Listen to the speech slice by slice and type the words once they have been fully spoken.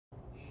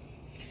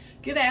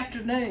Good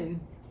afternoon.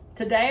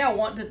 Today I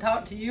want to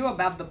talk to you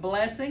about the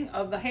blessing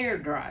of the hair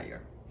dryer.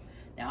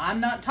 Now,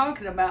 I'm not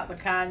talking about the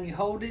kind you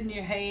hold in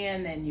your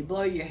hand and you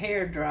blow your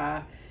hair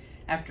dry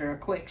after a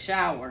quick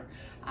shower.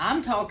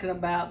 I'm talking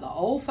about the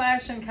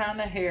old-fashioned kind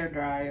of hair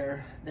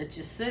dryer that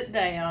you sit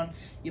down,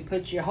 you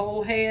put your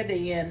whole head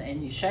in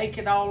and you shake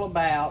it all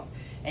about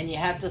and you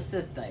have to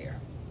sit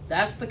there.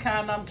 That's the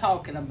kind I'm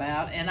talking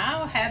about, and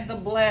I had the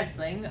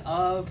blessing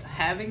of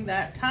having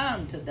that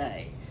time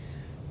today.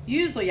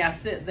 Usually I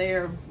sit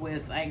there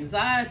with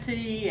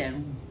anxiety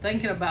and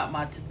thinking about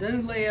my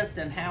to-do list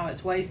and how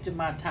it's wasting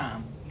my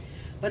time.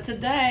 But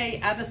today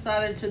I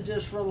decided to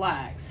just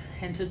relax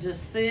and to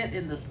just sit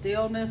in the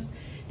stillness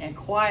and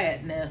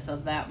quietness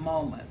of that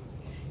moment.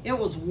 It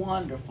was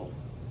wonderful.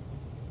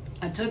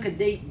 I took a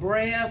deep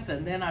breath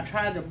and then I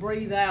tried to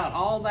breathe out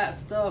all that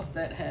stuff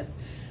that had,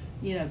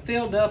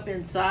 filled up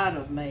inside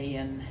of me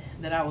and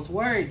that I was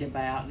worried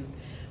about. And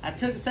I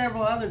took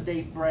several other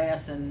deep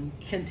breaths and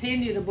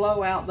continued to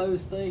blow out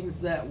those things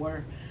that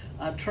were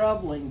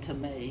troubling to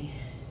me.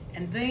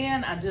 And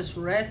then I just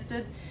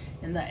rested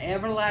in the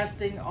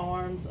everlasting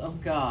arms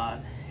of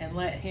God and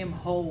let Him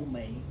hold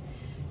me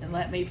and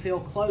let me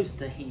feel close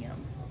to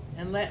Him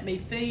and let me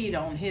feed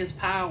on His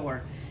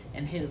power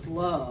and His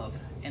love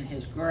and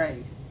His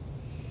grace.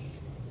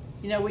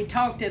 We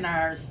talked in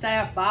our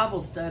staff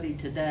Bible study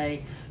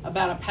today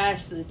about a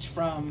passage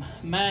from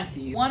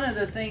Matthew. One of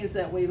the things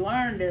that we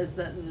learned is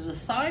that the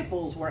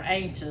disciples were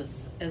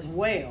anxious as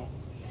well.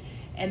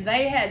 And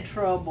they had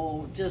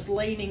trouble just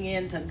leaning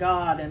into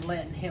God and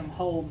letting Him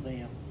hold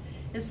them.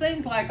 It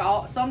seems like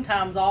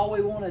sometimes all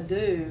we want to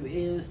do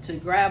is to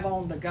grab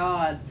on to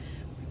God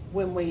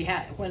when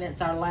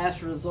it's our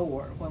last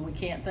resort. When we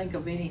can't think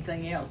of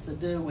anything else to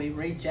do, we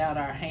reach out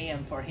our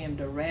hand for Him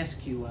to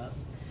rescue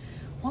us.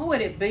 What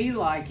would it be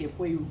like if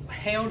we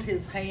held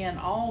His hand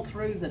all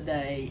through the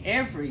day,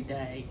 every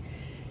day,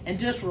 and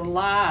just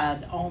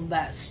relied on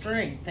that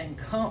strength and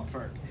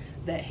comfort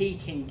that He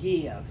can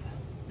give?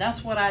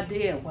 That's what I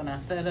did when I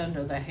sat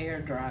under the hair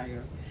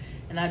dryer.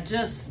 And I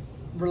just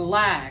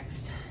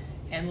relaxed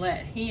and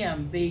let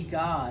Him be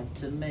God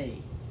to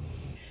me.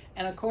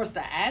 And of course,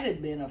 the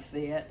added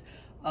benefit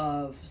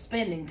of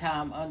spending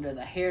time under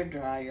the hair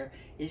dryer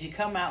is you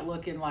come out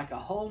looking like a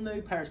whole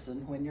new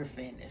person when you're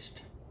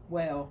finished.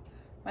 Well,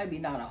 maybe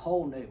not a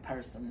whole new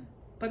person,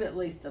 but at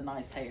least a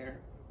nice hair.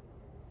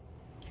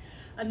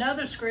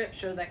 Another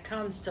scripture that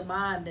comes to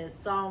mind is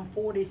Psalm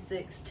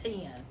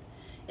 46:10.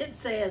 It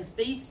says,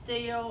 "Be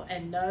still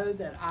and know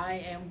that I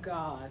am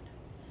God."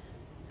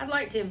 I'd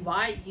like to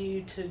invite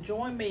you to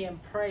join me in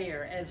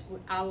prayer as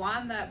I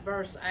line that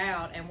verse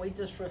out and we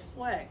just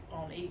reflect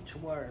on each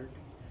word.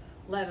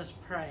 Let us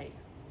pray.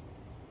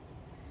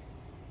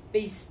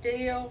 Be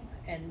still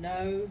and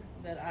know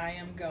that I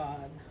am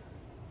God.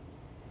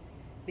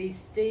 Be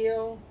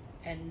still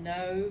and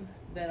know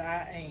that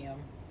I am.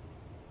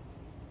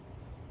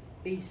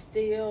 Be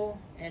still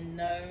and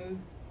know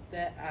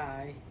that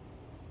I.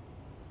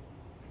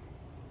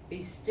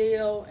 Be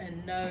still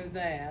and know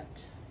that.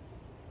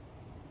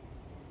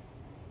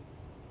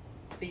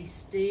 Be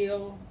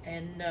still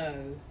and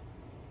know.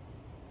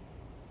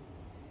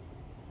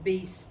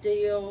 Be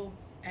still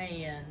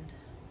and.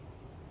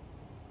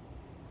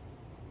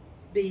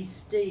 Be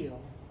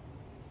still.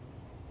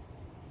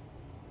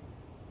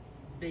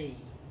 Be.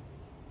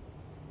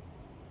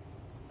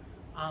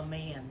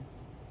 Amen.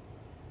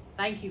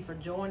 Thank you for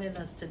joining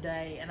us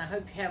today, and I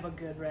hope you have a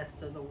good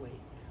rest of the week.